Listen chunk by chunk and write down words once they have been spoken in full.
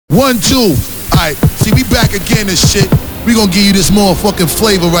1, 2. Alright, see, we back again and shit. We gonna give you this motherfucking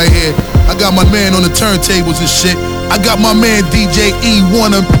flavor right here. I got my man on the turntables and shit. I got my man DJ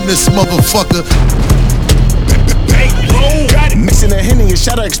E1 up in this motherfucker. Mixing a Henny and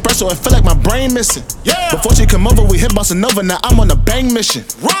shot of espresso, I feel like my brain missing. Yeah. Before she come over, we hit Bossa Nova, now I'm on a bang mission.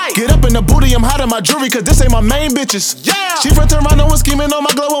 Right. Get up in the booty, I'm hot in my jewelry, cause this ain't my main bitches. Yeah. She from Toronto and scheming on my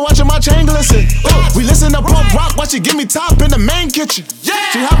glove and watching my chain glisten. We listen to punk rock while she give me top in the main kitchen. Yeah.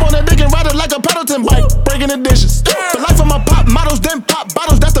 She hop on that dick and ride it like a Pendleton bike, breaking the dishes. Yeah. The life of my pop models, then pop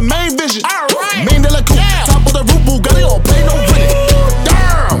bottles, that's the main vision. Alright. Main de la coupe, top of the roof, Bugatti, don't play no winning.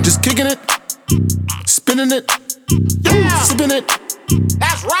 Damn. Just kicking it, spinning it. Yeah. Sipping it,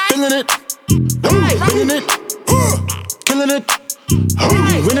 that's right. Feeling it, bringing it, killing it,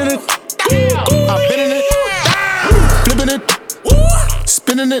 winning it. I've been in it, flipping it,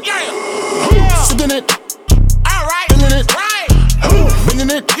 spinning it, sipping it, feeling it, bringing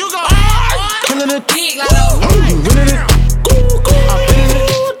it, killing it, winning it. I've been in it.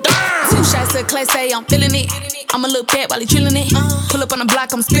 2 shots to clay, say I'm feeling it. I'ma look back while he drilling it. Pull up on the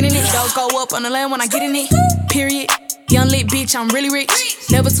block, I'm spinning it. Those go up on the land when I get in it. Period. Young lit bitch, I'm really rich.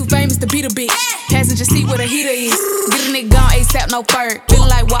 Never too famous to beat a bitch. Passenger seat where the heater is. Get a nigga gone ASAP, no Ferg. Feeling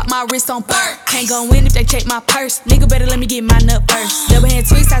like walk my wrist on Ferg. Can't go win if they check my purse. Nigga better let me get my nut first. Double hand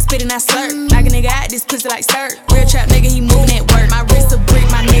twist, I spit and I slurp. Like a nigga out this pussy like sir. Real trap nigga, he moving at work. My wrist a brick,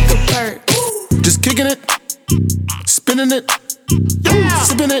 my neck a perk. Just kicking it, spinning it,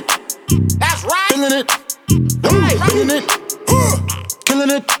 sipping it, that's right. Feeling it, bringing it, killing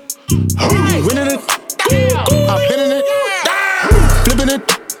it, winning it. I've been in it, flipping it,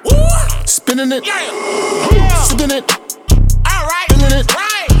 spinning it, sipping it, feeling it,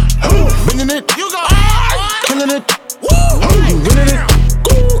 bringing it, killing it, winning it. I've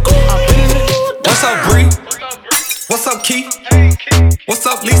been in it. What's up, Bree? What's up, Keith? What's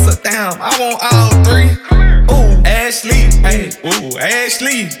up, Lisa? Damn, I want all 3. Ooh, Ashley, hey, ooh,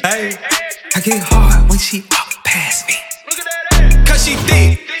 Ashley, hey. I get hard when she walk past me, cause she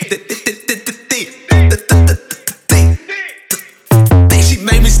thick. She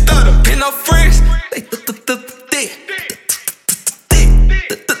made me stutter. Pin no friends.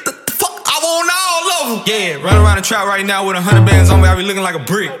 Fuck, I want all of them. Yeah, run around the trap right now with 100 bands on me. I be looking like a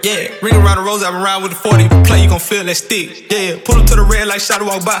brick. Yeah, ring around the rose. I been around with the 40. If you play, you gon' feel that stick. Yeah, pull up to the red like shot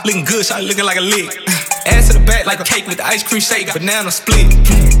walk by. Looking good, shot looking like a lick. Ass to the back like a cake with the ice cream shake. Banana split.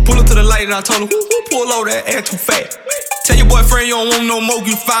 Pull up to the light and I told him, who pull over that ass too fat. Tell your boyfriend you don't want no more.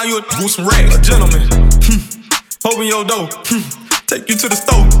 You find you a some rag. A gentleman. Open your door. Take you to the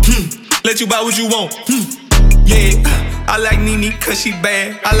store, let you buy what you want. Yeah, I like Nene cause she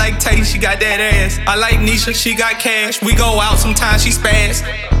bad. I like Tay, she got that ass. I like Nisha, she got cash. We go out sometimes, she spaz.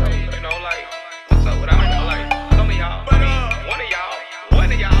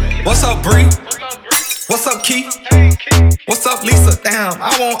 What's up, Bree? What's up, Keith? What's up, Lisa? Damn,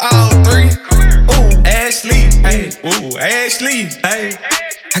 I want all 3. Ooh, Ashley, hey, ooh, Ashley, hey.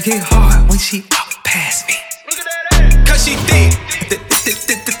 I get hard when she walk past me, cause she thick.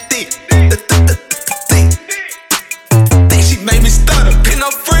 She made me stutter. Pin no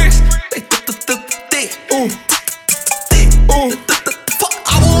friends. Ooh. Ooh. Fuck, I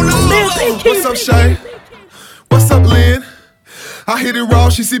want all. What's up, Shay? What's up, Lynn? I hit it raw.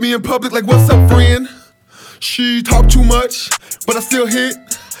 She see me in public like, what's up, friend? She talk too much, but I still hit.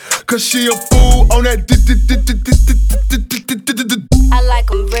 Cause she a fool on that. I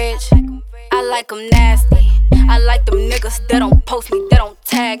like 'em rich. I like 'em nasty. I like them niggas that don't post me, that don't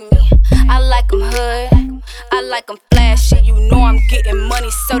tag me. I like 'em hood, I like 'em flashy. You know I'm getting money,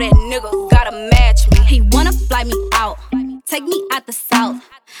 so that nigga gotta match me. He wanna fly me out, take me out the south.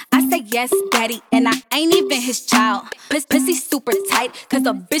 I say yes, daddy, and I ain't even his child. Pussy super tight, cause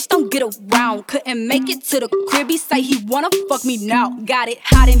a bitch don't get around. Couldn't make it to the crib, he say he wanna fuck me now. Got it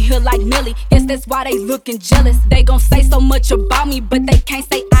hot in here like Millie, yes, that's why they looking jealous. They gon' say so much about me, but they can't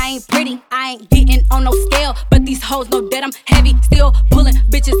say I ain't pretty. I ain't getting on no scale, but these hoes know that I'm heavy. Still pulling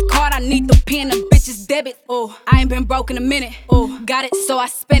bitches card, I need the pen, the bitches debit. Oh, I ain't been broke in a minute. Oh, got it, so I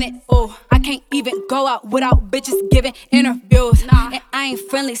spent it. Oh, I can't even go out without bitches giving interviews. And I ain't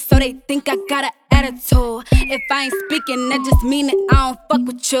friendly, so they think I got an attitude. If I ain't speaking, that just mean that I don't fuck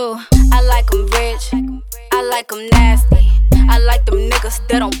with you. I like 'em rich, I like 'em nasty. I like them niggas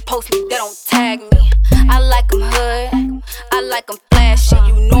that don't post me, that don't tag me. I like 'em hood, I like 'em flashy.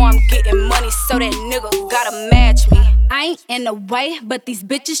 You know I'm getting money, so that nigga gotta match me. I ain't in the way, but these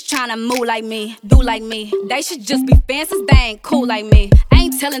bitches tryna move like me, do like me. They should just be fans, they ain't cool like me. I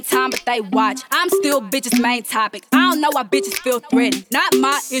ain't telling time, but they watch. I'm still bitches' main topic. I don't know why bitches feel threatened. Not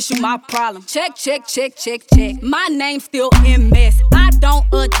my issue, my problem. Check, check, check, check, check. My name's still in mess. I don't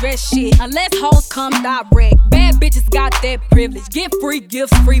address shit unless hoes come direct. Bad bitches got that privilege. Get free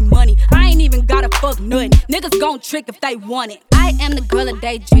gifts, free money. I ain't even gotta fuck nothing. Niggas gon' trick if they want it. I am the girl of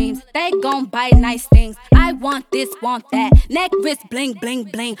daydreams. They gon' buy nice things. I want this, want that. Neck, wrist, bling, bling,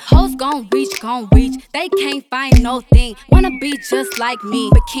 bling. Hoes gon' reach. They can't find no thing. Wanna be just like me,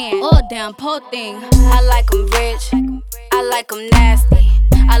 but can't. Oh, damn, poor thing. I like them rich. I like them nasty.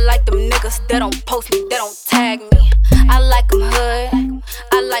 I like them niggas that don't post me, that don't tag me. I like them hood.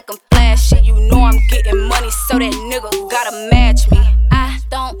 I like them flashy. You know I'm getting money, so that nigga gotta match me. I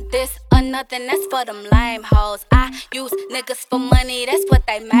don't diss or nothing, that's for them lame hoes. I use niggas for money, that's what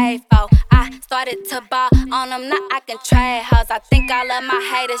they made for. I started to ball on them, now I can trade hoes. I think all of my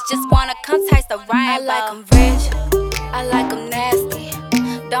haters just wanna come taste the rainbow. I like them rich, I like them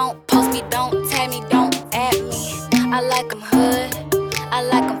nasty. Don't post me, don't tag me, don't add me. I like them hood, I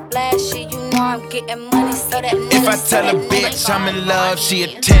like them flashy. You know I'm getting money, so that nigga. If I tell a bitch I'm in love, she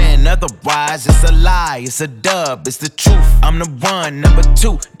a 10. Otherwise, it's a lie, it's a dub, it's the truth. I'm the one, number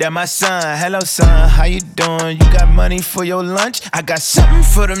two, that my son. Hello, son, how you doing? You got money for your lunch? I got something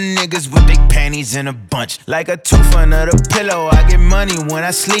for them niggas with their panties in a bunch. Like a tooth under the pillow, I get money when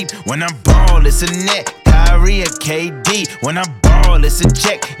I sleep. When I ball, it's a net. Kyrie, KD. When I ball, it's a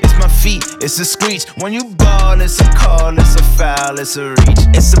check. It's my feet, it's a screech. When you ball, it's a call, it's a foul, it's a reach,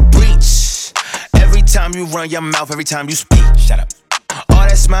 it's a breach. Every time you run your mouth, every time you speak. Shut up. All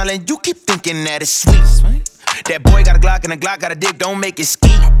that smiling, you keep thinking that it's sweet. That boy got a Glock and a Glock got a dick, don't make it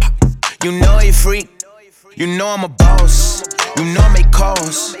ski. You know he freak. You know I'm a boss. You know I make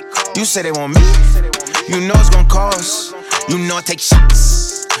calls. You say they want me. You know it's gon' cost. You know I take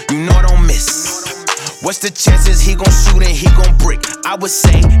shots. You know I don't miss. What's the chances he gon' shoot and he gon' brick? I would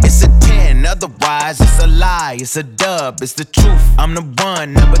say it's a 10, otherwise it's a lie, it's a dub, it's the truth. I'm the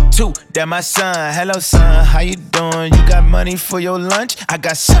one, number two, that my son. Hello son, how you doing? You got money for your lunch? I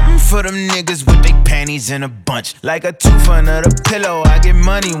got something for them niggas with their panties in a bunch. Like a tooth under the pillow, I get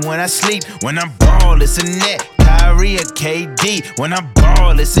money when I sleep. When I ball, it's a net. Kyrie or KD. When I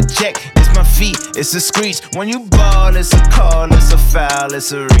ball, it's a check. It's my feet, it's a screech. When you ball, it's a call, it's a foul,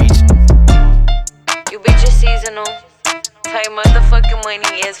 it's a reach. You bitches seasonal. Tell your motherfucking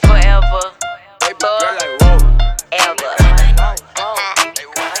money is forever. Ever.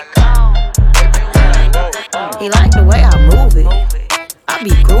 He like the way I move it. I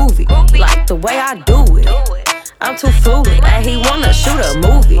be groovy. He like the way I do it. I'm too foolish. Ay, he wanna shoot a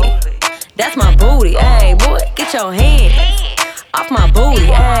movie. That's my booty. Ay, boy, get your hands off my booty.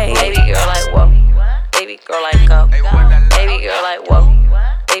 Ay. Baby girl like whoa. Baby girl like go. Baby girl like whoa.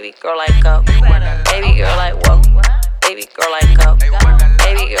 Baby girl like go. Baby girl like whoa. Baby girl like go.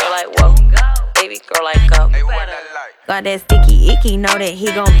 Baby girl like whoa. Baby girl like go. Got that sticky icky, know that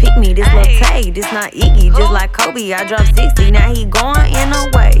he gon' pick me. This little Tay, this not Iggy. Just like Kobe, I dropped 60. Now he going in a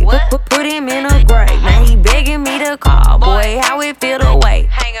way. Put him in a grave. Now he begging me to call. Boy, how it feel to wait?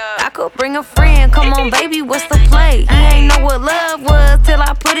 I could bring a friend, come on baby, what's the play? He ain't know what love was till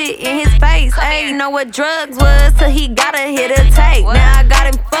I put it in his face. Ain't know what drugs was till he gotta hit a tape. Now I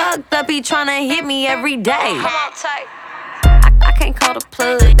got him fucked up, he tryna hit me every day. I can't call the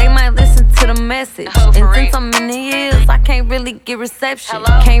plug, they might listen to the message. And since I'm in the hills, I can't really get reception.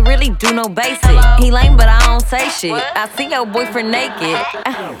 Can't really do no basic. He lame, but I don't say shit. I see your boyfriend naked.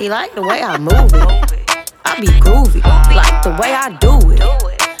 He like the way I move it. I be groovy. Like the way I do it.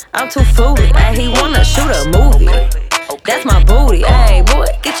 I'm too foolish. Ay, he wanna shoot a movie. That's my booty. Ay, boy,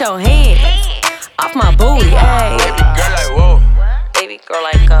 get your hands off my booty. Ay. Baby girl like whoa. Baby girl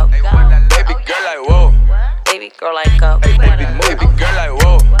like go. Baby girl like whoa. Baby girl like go. Baby girl like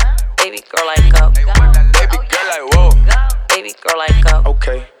whoa. Baby girl like go. Baby girl like whoa. Baby girl like go.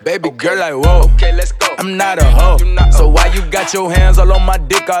 Okay. Baby girl like whoa. Okay, let's go. I'm not a hoe. So why you got your hands all on my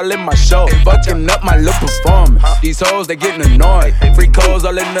dick, all in my show? Fucking up my little performance. These hoes, they getting annoyed. Free codes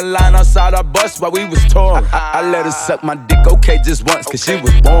all in the line outside our bus while we was touring. I let her suck my dick, okay, just once, cause she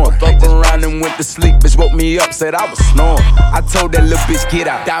was born. Fucked around and went to sleep, bitch woke me up, said I was snoring. I told that little bitch, get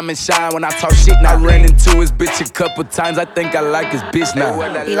out. Diamond shine when I talk shit, and I ran into his bitch a couple times. I think I like his bitch now.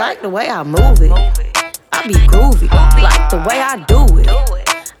 He like the way I move it. I be groovy. Like the way I do it.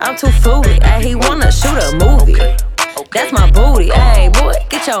 I'm too foolish. Ay, he wanna shoot a movie. That's my booty. Ay, boy,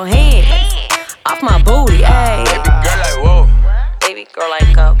 get your hands off my booty. Ay. Baby girl like whoa. Baby girl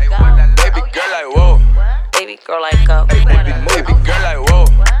like go. Baby girl like whoa. Baby girl like go. Baby girl like whoa.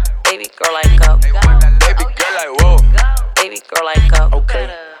 Baby girl like go. Baby girl like whoa. Baby girl like go. Okay.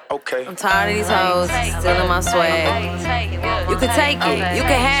 Okay. I'm tired of these hoes stealing my swag. You can take it, you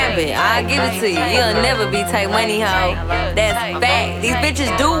can have it, I'll give it to you. You'll never be take money, hoe. That's fact. These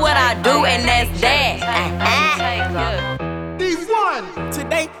bitches do what I do, and that's that. D1.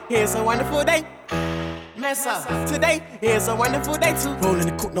 Today is a wonderful day. Mess up. Today is a wonderful day too. Rollin'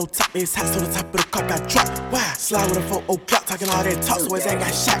 the coupe, no top, it's hot, so the top of the car got dropped. Wow, slide with a 4 o'clock, talking all that talk, so his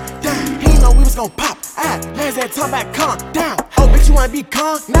ass got shot down. He ain't know we was gon' pop. Man's that tongue back, calm down. Oh, bitch, you wanna be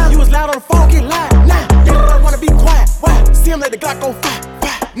calm? Now you was loud on the phone, get loud. Now, you don't wanna be quiet. Why? See him let the Glock go fire.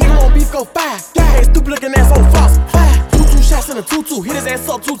 Nigga won't beef go fire. Yeah, his stupid looking ass on false. Fire. 2 shots in a 2-2, hit his ass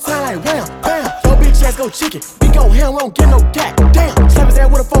up 2 times like wham, bam. Yo, bitch ass go chicken. We go hell, won't get no gat. Damn, slap his ass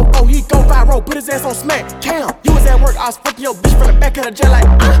with a 4-4, he go viral, put his ass on smack. Cam, you was at work, I was fucking your bitch from the back of the jet like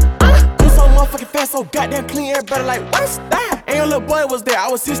You so motherfucking fast, so goddamn clean, everybody like, what's that? And your little boy was there, I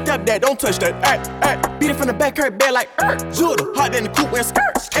was his stepdad, don't touch that. Beat it from the back, her bed like Judah, hot in the coupe wearing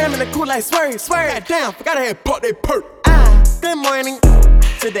skirts. Am in the coupe like swear, goddamn, forgot I had pop that perk. Good morning.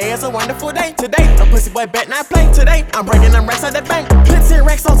 Today is a wonderful day. Today, a pussy boy bet not play. Today, I'm bringing them racks out the bank. Put 10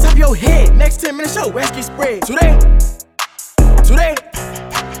 racks on top of your head. Next 10 minutes, your ass get spread. Today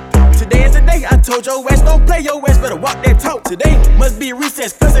is the day. I told your ass don't play. Your ass better walk that talk. Today must be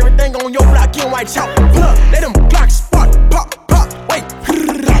recess, cause everything on your block in white chalk. Pull up, let them blocks spark, pop, wait.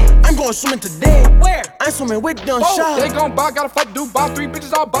 I'm going swimming today. Where? I'm swimming with them shots. They gon' buy, gotta fuck dude, buy 3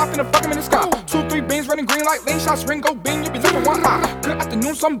 bitches all buy, finna fuck 'em in the sky. 2-3 beans, red and green like lane shots, ring go bing, you be living one eye. Good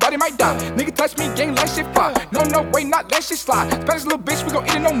afternoon, somebody might die. Nigga touch me, gang, let shit fly. No way, not let shit slide. Spanish little bitch, we gon'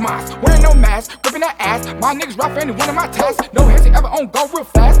 eat it, no mas. Wearing no mask, whipping that ass. My niggas rough any one of my tasks. No hands ever on go real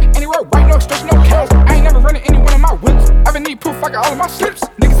fast. Anywhere right, no extortion, no cash. I ain't never running any one of my whips. Ever need proof, I got all of my slips.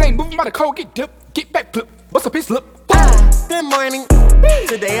 Niggas ain't moving by the code, get dipped, get back flip. What's up, his lip? Good morning.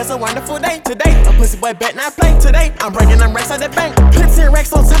 Today is a wonderful day. Today, a pussy boy bet not play. Today, I'm bringing them racks out the bank. Put 10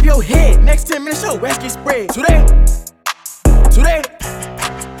 racks on top of your head. Next 10 minutes, your ass get spread. Today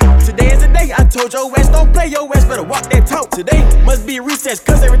is the day. I told your ass don't play. Your ass better walk that talk. Today must be recess,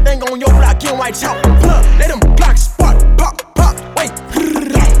 cause everything on your block in white chalk. Plug, let them blocks spark, pop, wait.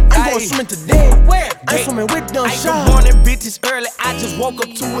 I'm going swimming today. Where? I'm swimming with them shots. Good morning, bitches, early. I just woke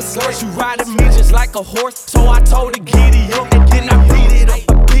up to a source. You riding me just like a horse, so I told her giddy up, and then I beat it up.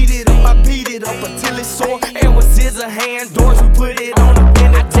 I beat it up until it's sore. And with scissor hand doors, we put it on the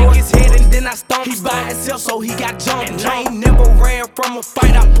bend. I take his head and then I stomp. He by himself, so he got jumped. And I ain't never ran from a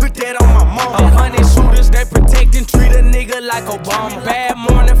fight. I put that on my mom. 100 shooters that protect and treat a nigga like Obama. Bad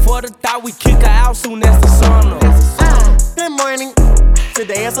morning for the thought, we kick her out soon as the sun up. Good morning.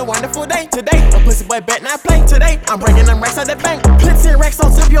 Today is a wonderful day. Today, a pussy boy bet not play. Today, I'm bringing them racks out the bank. Put 10 racks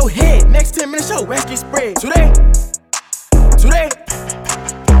on top of your head. Next 10 minutes, your ass get spread. Today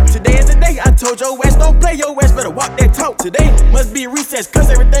is the day. I told your ass don't play. Your ass better walk that talk. Today must be recess, cause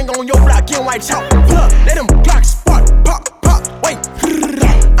everything on your block in white chalk. Plug, let them blocks spark, pop, wait.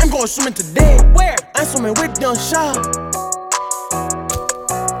 I'm going swimming today. Where? I'm swimming with them shots.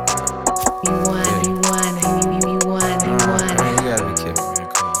 You won. You gotta be kidding me, man.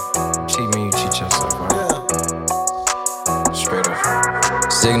 Come on. Cheat me, you cheat yourself, right? Straight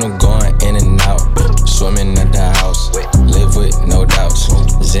up. Signal going in and out. Swimming at the house. Live with no doubts.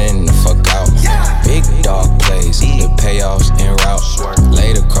 Zen the fuck out. Big dog plays. The payoffs en route.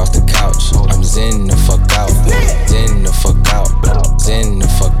 Laid across the couch. I'm zen the fuck out. Zen the fuck out. Zen the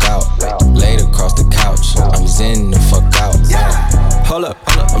fuck out. Laid across the couch. I'm zen the fuck out. Hold up.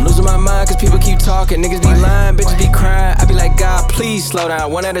 I'm losing my mind cause people keep talking. Niggas be lying, bitches be crying. I be like, God, please slow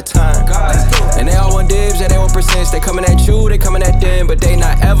down, one at a time. And they all want dibs, and they want percents. They coming at you, they coming at them, but they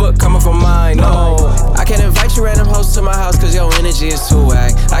not ever coming from mine, no. I can't invite you random hoes to my house cause your energy is too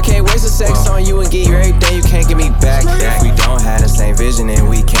whack. I can't waste a sex on you and give you everything you can't give me back. If we don't have the same vision, then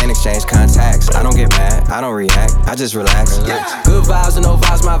we can't exchange contacts. I don't get mad, I don't react, I just relax. Good vibes and no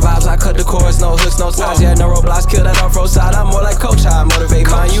vibes, my vibes. I cut the chords, no hooks, no ties. Yeah, no roadblocks, kill that off road side. I'm more like coach, I motivate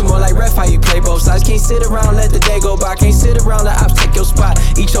mine. You more like ref, how you play both sides. Can't sit around, let the day go by. Can't sit around, let ops take your spot.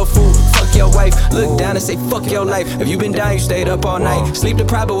 Eat your food, fuck your wife. Look down and say fuck your life. If you been down, you stayed up all night. Sleep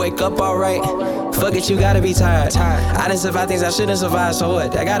deprived, but wake up alright. Fuck it, you gotta be tired. I didn't survive things I shouldn't survive, so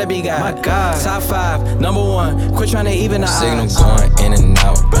what? That gotta be God. My God. Top 5, number 1. Quit trying to even the odds. Signal going in and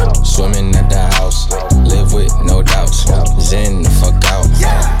out. Swimming at the house. Live with no doubts. Zen the fuck out.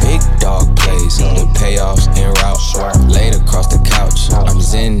 Big dog plays. The payoffs en route. Laid across the couch. I'm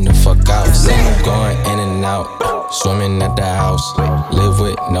zen the fuck out. Signal going in and out. Swimming at the house. Live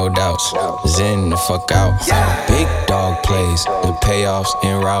with no doubts. Zen the fuck out. Big dog plays. The payoffs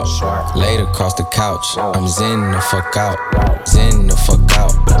en route. Laid across the couch. I'm zen the fuck out. Zen the fuck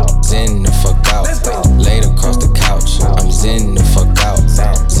out. Zen the fuck out. Laid across the couch. I'm zen the fuck out.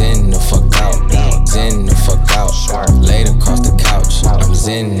 Zen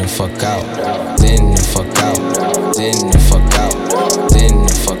fuck out, then the fuck out, then the fuck out, then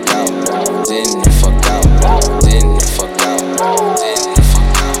the fuck out, then the fuck out, then the fuck out, then the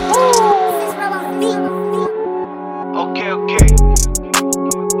fuck out. Okay.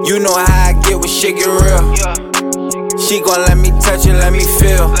 You know how I get when shit get real. She gon' let me touch it, let me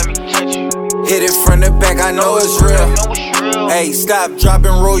feel. Hit it from the back, I know it's real. Hey, stop, drop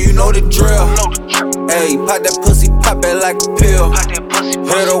and roll, you know the drill. Hey, pop that pussy, pop it like a pill.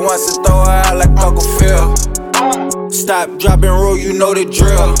 Hit her once and throw her out like Uncle Phil. Stop, drop and roll, you know the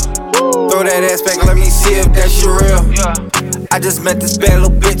drill. Throw that ass back, let me see if that shit real. I just met this bad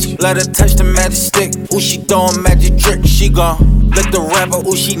little bitch, let her touch the magic stick. Ooh, she throwin' magic tricks, she gon' lick the rapper.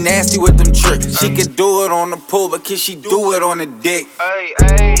 Ooh, she nasty with them tricks. She could do it on the pool, but can she do it on the dick?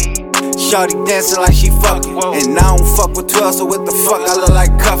 Shawty dancing like she fucking, and I don't fuck with 12, so what the fuck I look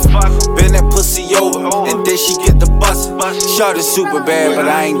like cuffin'? Bend that pussy over, and then she get the bustin'. Shawty super bad, but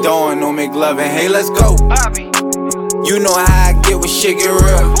I ain't doing no make lovin'. Hey, let's go. You know how I get when shit get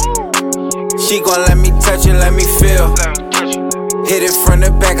real. She gon' let me touch it, let me feel. Hit it from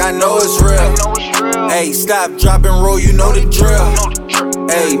the back, I know it's real. Hey, stop, drop and roll, you know the drill.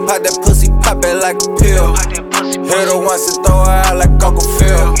 Hey, pop that pussy, pop it like a pill. Hit her once and throw her out like Uncle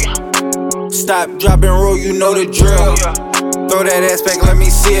Phil. Stop, drop and roll, you know the drill. Throw that ass back, let me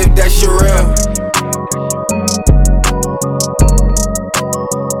see if that shit real.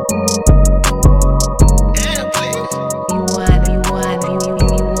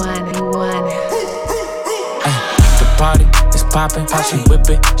 Poppin', she whip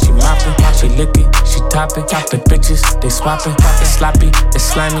it, she moppin', she lick it, she toppin'. The bitches, they swappin'. It's sloppy, it's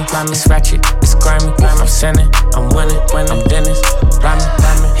slimy, it's ratchet, it's grimy. I'm sinning, I'm winning, I'm Dennis, rhyming.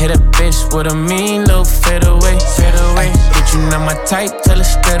 Hit a bitch with a mean little fade away. Bitch, you not my type, tell her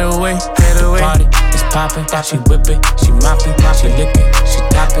straight away. Party, it's poppin', she whip it, she moppin', she lick it, she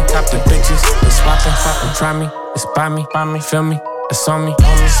toppin'. The bitches, they swappin'. Try me, it's by me, feel me. It's on me,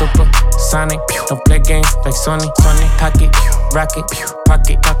 super sonic. Don't play games like Sony. Pocket, rocket,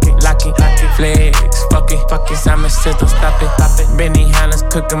 pocket, lock it, flex, fuck it. Simon says don't stop it. Benny Hanna's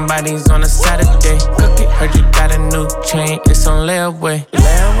cooking bodies on a Saturday. Heard you got a new chain, it's on layaway.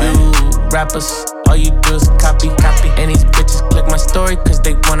 You rappers, all you do is copy. And these bitches click my story cause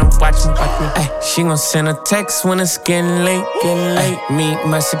they wanna watch me. Ay, she gon' send a text when it's getting late. Meet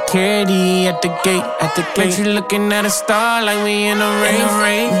my security at the gate. Bitch, you looking at a star like we in a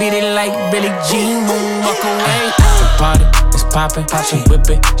race. Beat it like Billie Jean, moonwalk away. The party, it's poppin', she whip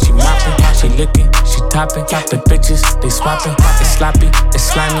it, she moppin', she lick it, she toppin'. The bitches, they swappin'. It's sloppy, it's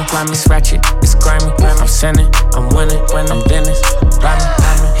slimy, it's ratchet, it's grimy. I'm sinning, I'm winning, I'm Dennis, rhyming.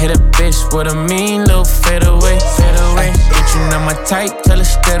 Hit a bitch with a mean little fade away. Bitch, you not my type, tell her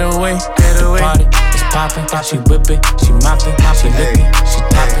straight away. Party, it's poppin', she whip it, she moppin', she lick it, she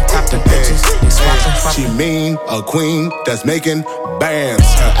toppin'. The bitches, they swappin'. She mean, a queen that's making bands.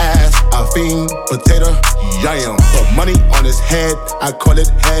 Her ass, a fiend, potato, yam. Put money on his head, I call it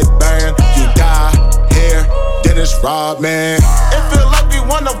headband. You die here, Dennis Rodman. It feel like we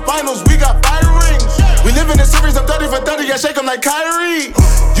won the finals, we got 5 rings. We live in a series, I'm 30 for 30, I shake them like Kyrie.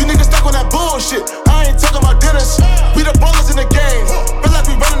 You niggas stuck on that bullshit, I ain't talking about Dennis. We the ballers in the game, feel like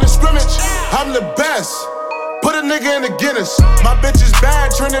we running the scrimmage. I'm the best, put a nigga in the Guinness. My bitch is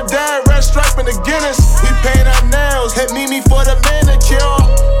bad, Trinidad, red stripe in the Guinness. We paint our nails, hit Mimi for the manicure.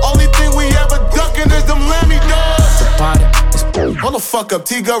 Only thing we ever duckin' is them Lammy doors. The party is hold the fuck up,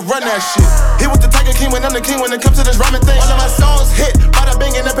 T-Gun, run that shit. Hit with the Tiger King when I'm the king when it comes to this rhyming thing. All of my songs hit, bada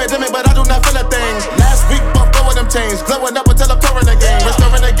bang in the pandemic, but I do not feel a thing. Last week, buffed with them chains, glowing up until I'm touring the game.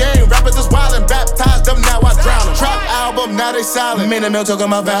 Restoring the game, rappers is wildin', baptized them, now I drown them. Trap album, now they silent. Made a meal talking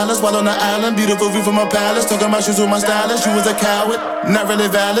about violence while on the island. Beautiful view from my palace, talking about shoes with my stylist. You was a coward, not really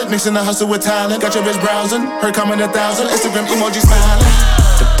valid. Mixing the hustle with talent, got your bitch browsing. Her comment 1,000, Instagram emoji smiling.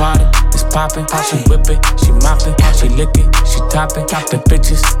 The party is poppin', she whip it, she moppin', she lick it, she toppin'. The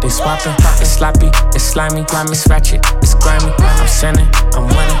bitches, they swappin'. It's sloppy, it's slimy, it's ratchet, it's grimy. I'm sinning, I'm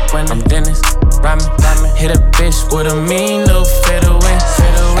winning, I'm Dennis, rhyming. Hit a bitch with a mean little fade away.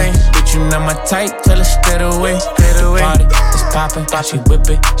 Bitch, you not my type, tell her straight away. The party is poppin', she whip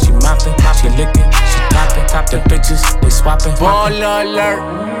it, she moppin', she lick it, she toppin'. The bitches, they swappin'. Baller alert,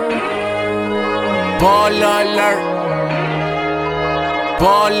 baller alert.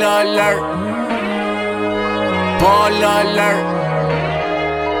 Baller alert, baller alert,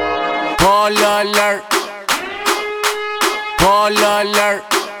 baller alert, baller alert,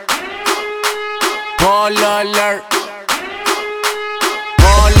 baller alert,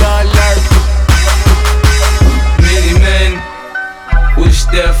 baller alert. Many men wish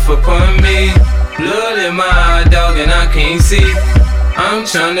death upon me. Blood in my eye, dog, and I can't see. I'm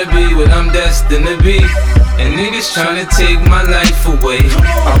tryna be what I'm destined to be, and niggas tryna take my life away.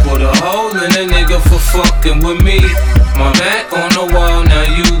 I put a hole in a nigga for fucking with me. My back on the wall, now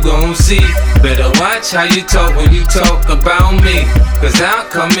you gon' see. Better watch how you talk when you talk about me, cause I'll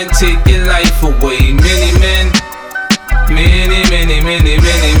come and take your life away. Many men, many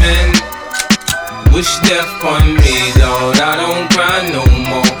men wish death on me, Lord. I don't cry no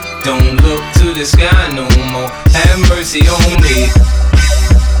more, don't look to the sky no more. Have mercy on me.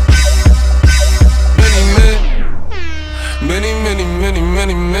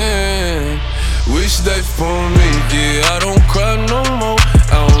 Many men wish death on me. Yeah, I don't cry no more,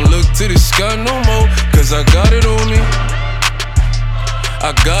 I don't look to the sky no more, cause I got it on me.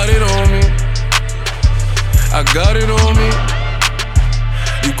 I got it on me. I got it on me.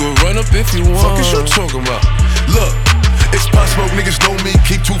 You can run up if you want. Fuck is you talking about? Look, it's Pop Smoke, niggas know me.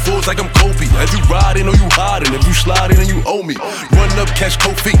 Keep 2 fours like I'm Kobe. If you riding or you hiding, if you sliding and you owe me. Run up, catch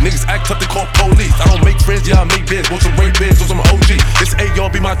cold feet. Niggas act tough, they call police. I don't make friends, yeah, I make bands. Want some rain bands, or some OG. This AR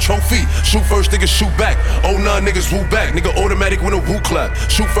be my trophy. Shoot first, niggas shoot back. Oh nah, niggas woo back. Nigga automatic when a woo clap.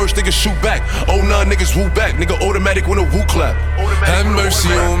 Shoot first, niggas shoot back. Oh nah, niggas woo back. Nigga automatic when a woo clap. Have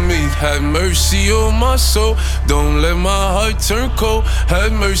mercy on me, have mercy on my soul. Don't let my heart turn cold.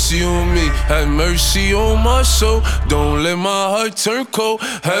 Have mercy on me, have mercy on my soul. Don't let my heart turn cold.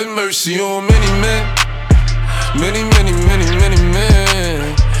 Have mercy on many men. Many men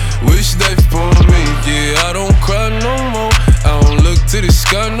wish death on me. Yeah, I don't cry no more, I don't look to the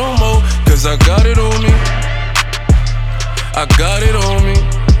sky no more, cause I got it on me. I got it on me.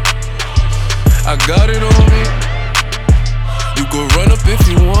 I got it on me. You can run up if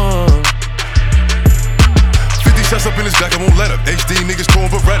you want. 50 shots up in his back, I won't let up. HD niggas throwing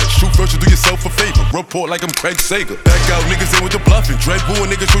Beretta. Shoot first, you do yourself a favor. Report like I'm Craig Sager. Back out, niggas in with the bluffing. Dread bull,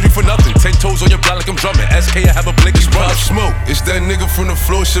 niggas shoot you for nothing. 10 toes on your block like I'm drumming. SK, I have a blink, it's Pop Smoke. It's that nigga from the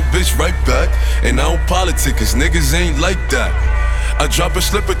floor, shit bitch right back. And I don't politic, cause niggas ain't like that. I drop a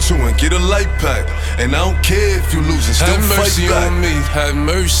slip or 2 and get a light pack. And I don't care if you lose and still Have mercy fight back. on me, have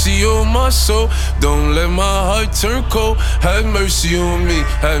mercy on my soul. Don't let my heart turn cold. Have mercy on me,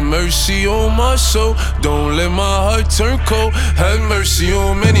 have mercy on my soul. Don't let my heart turn cold. Have mercy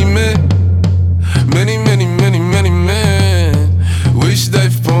on many men. Many men wish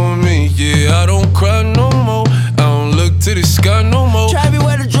death on me. Yeah, I don't cry no more, I don't look to the sky no more. Try me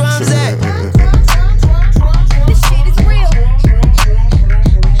where the drums at.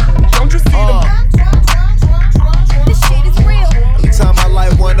 Time I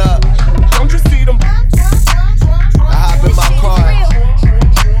light one up. Don't you see them? I hop in my car.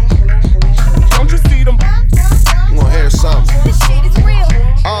 Don't you see them? I'm gonna hear something. This shit is real.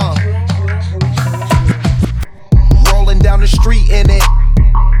 Rolling down the street in it.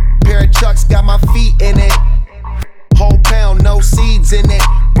 Pair of Chucks got my feet in it. Whole pound, no seeds in it.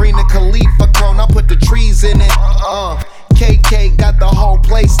 Bring the Khalifa cone, I put the trees in it. KK got the whole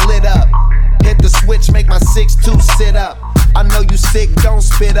place lit up. Hit the switch, make my 6'2" sit up. I know you sick, don't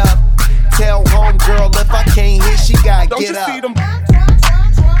spit up. Tell homegirl if I can't hit, she gotta Don't get you up. see them? Bang.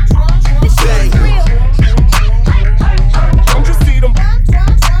 Don't you see them? Bang.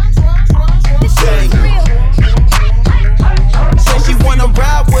 Say she wanna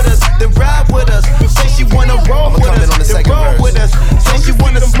ride with us, then ride with us. Say she wanna roll with us, then roll with us. Say she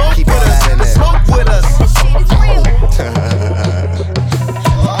wanna smoke with us, then smoke with us.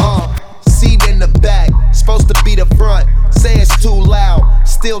 Seat in the back, supposed to be the front. Say it's too loud,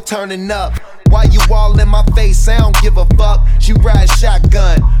 still turning up. Why you all in my face? I don't give a fuck. She ride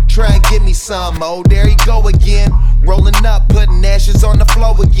shotgun, try and give me some. Oh, there he go again. Rolling up, putting ashes on the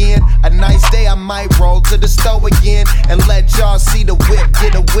floor again. A nice day, I might roll to the store again and let y'all see the whip.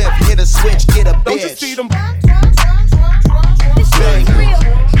 Get a whip, hit a switch, get a bitch. Don't you see them? Bang.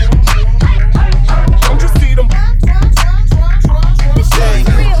 Don't you see them? Bang.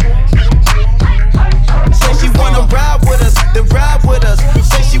 Say she wanna ride with us, then ride with us.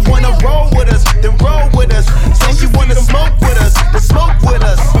 Say she wanna roll with us, then roll with us. Say she wanna smoke with us, then smoke with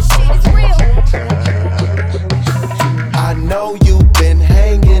us. I know you've been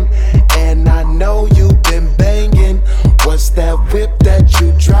hanging, and I know you've been banging. What's that whip that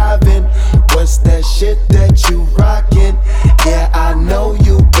you driving? What's that shit that you rocking? Yeah, I know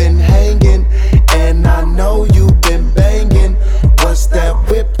you've been hanging, and I know you've been banging. What's that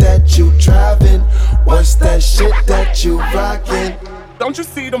whip that you driving? What's that shit that you rocking? Don't you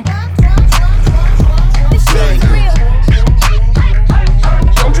see them? Bang.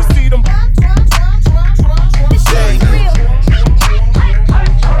 Don't you see them? Bang.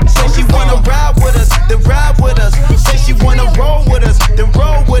 Say she wanna ride with us, then ride with us. Say she wanna roll with us, then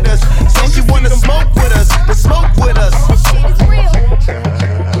roll with us. Say she wanna smoke with us, then smoke with us.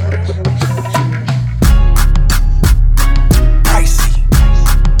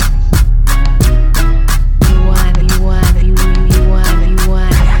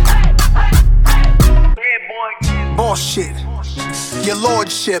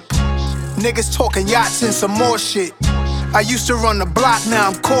 lordship. Niggas talking yachts and some more shit. I used to run the block, now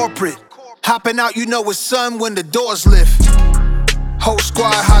I'm corporate. Hopping out, you know it's sun when the doors lift. Whole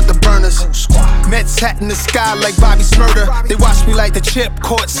squad hide the burners. Mets hat in the sky like Bobby Smurder. They watch me like the chip,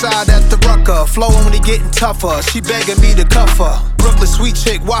 courtside at the Rucker. Flow only getting tougher, she begging me to cuff her. Brooklyn sweet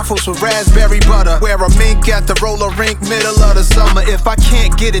chick, waffles with raspberry butter. Wear a mink at the roller rink, middle of the summer. If I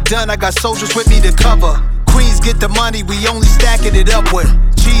can't get it done, I got soldiers with me to cover. Queens get the money, we only stacking it up with.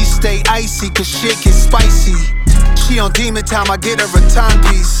 Cheese stay icy, cause shit get spicy. She on demon time, I get her a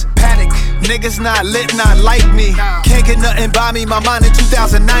timepiece. Panic, niggas not lit, not like me. Can't get nothing by me, my mind in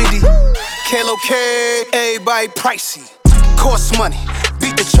 2090. Kalo K, everybody pricey. Cost money,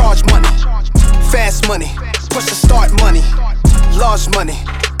 beat the charge money. Fast money, push the start money. Large money,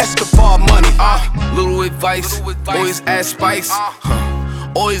 Escobar money. Little advice, always add spice.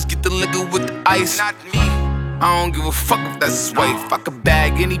 Always get the liquor with the ice. I don't give a fuck if that's his wife. I could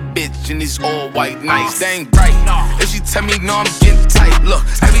bag any bitch and it's all white, nice. They ain't right. If she tell me no, I'm getting tight. Look,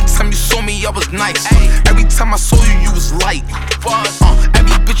 every time you saw me, I was nice. Every time I saw you, you was light.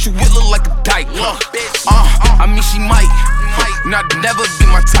 Every bitch you with look like a dyke. Look, I mean she might not never be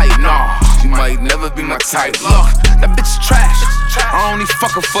my type. Nah, she might never be my type. Look, that bitch trash. I only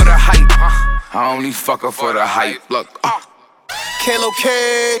fuck her for the hype. I only fuck her for the hype. Look, Kalo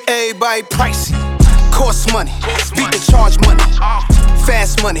K, everybody pricey. Cost money, beat the charge money.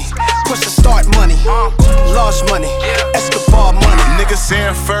 Fast money, push the start money. Large money, Escobar money. Niggas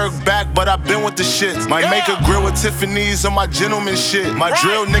saying Ferg back, but I been with the shit. Might make a grill with Tiffany's on my gentleman shit. My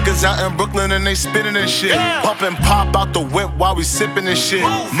drill niggas out in Brooklyn and they spittin' and shit. Pump and pop out the whip while we sippin' and shit.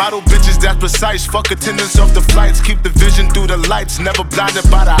 Model bitches that's precise, fuck attendance off the flights. Keep the vision through the lights, never blinded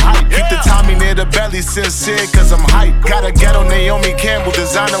by the hype. Keep the Tommy near the belly, sincere cause I'm hype. Got a ghetto Naomi Campbell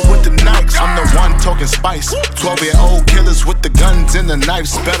designer with the Nikes. I'm the one talking spice. 12-year-old killers with the guns and the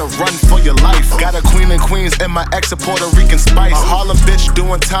knives. Better run for your life. Got a queen and queens and my ex a Puerto Rican spice. Harlem bitch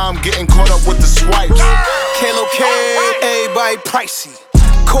doing time, getting caught up with the swipes. Kalo K, everybody pricey.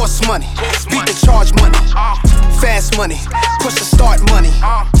 Cost money, beat the charge money. Fast money, push the start money.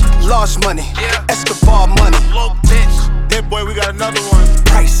 Large money, Escobar money. Hey boy, we got another one.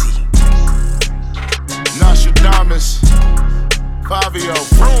 Pricey. Nostradamus, Fabio,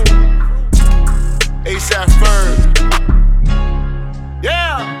 Vroom.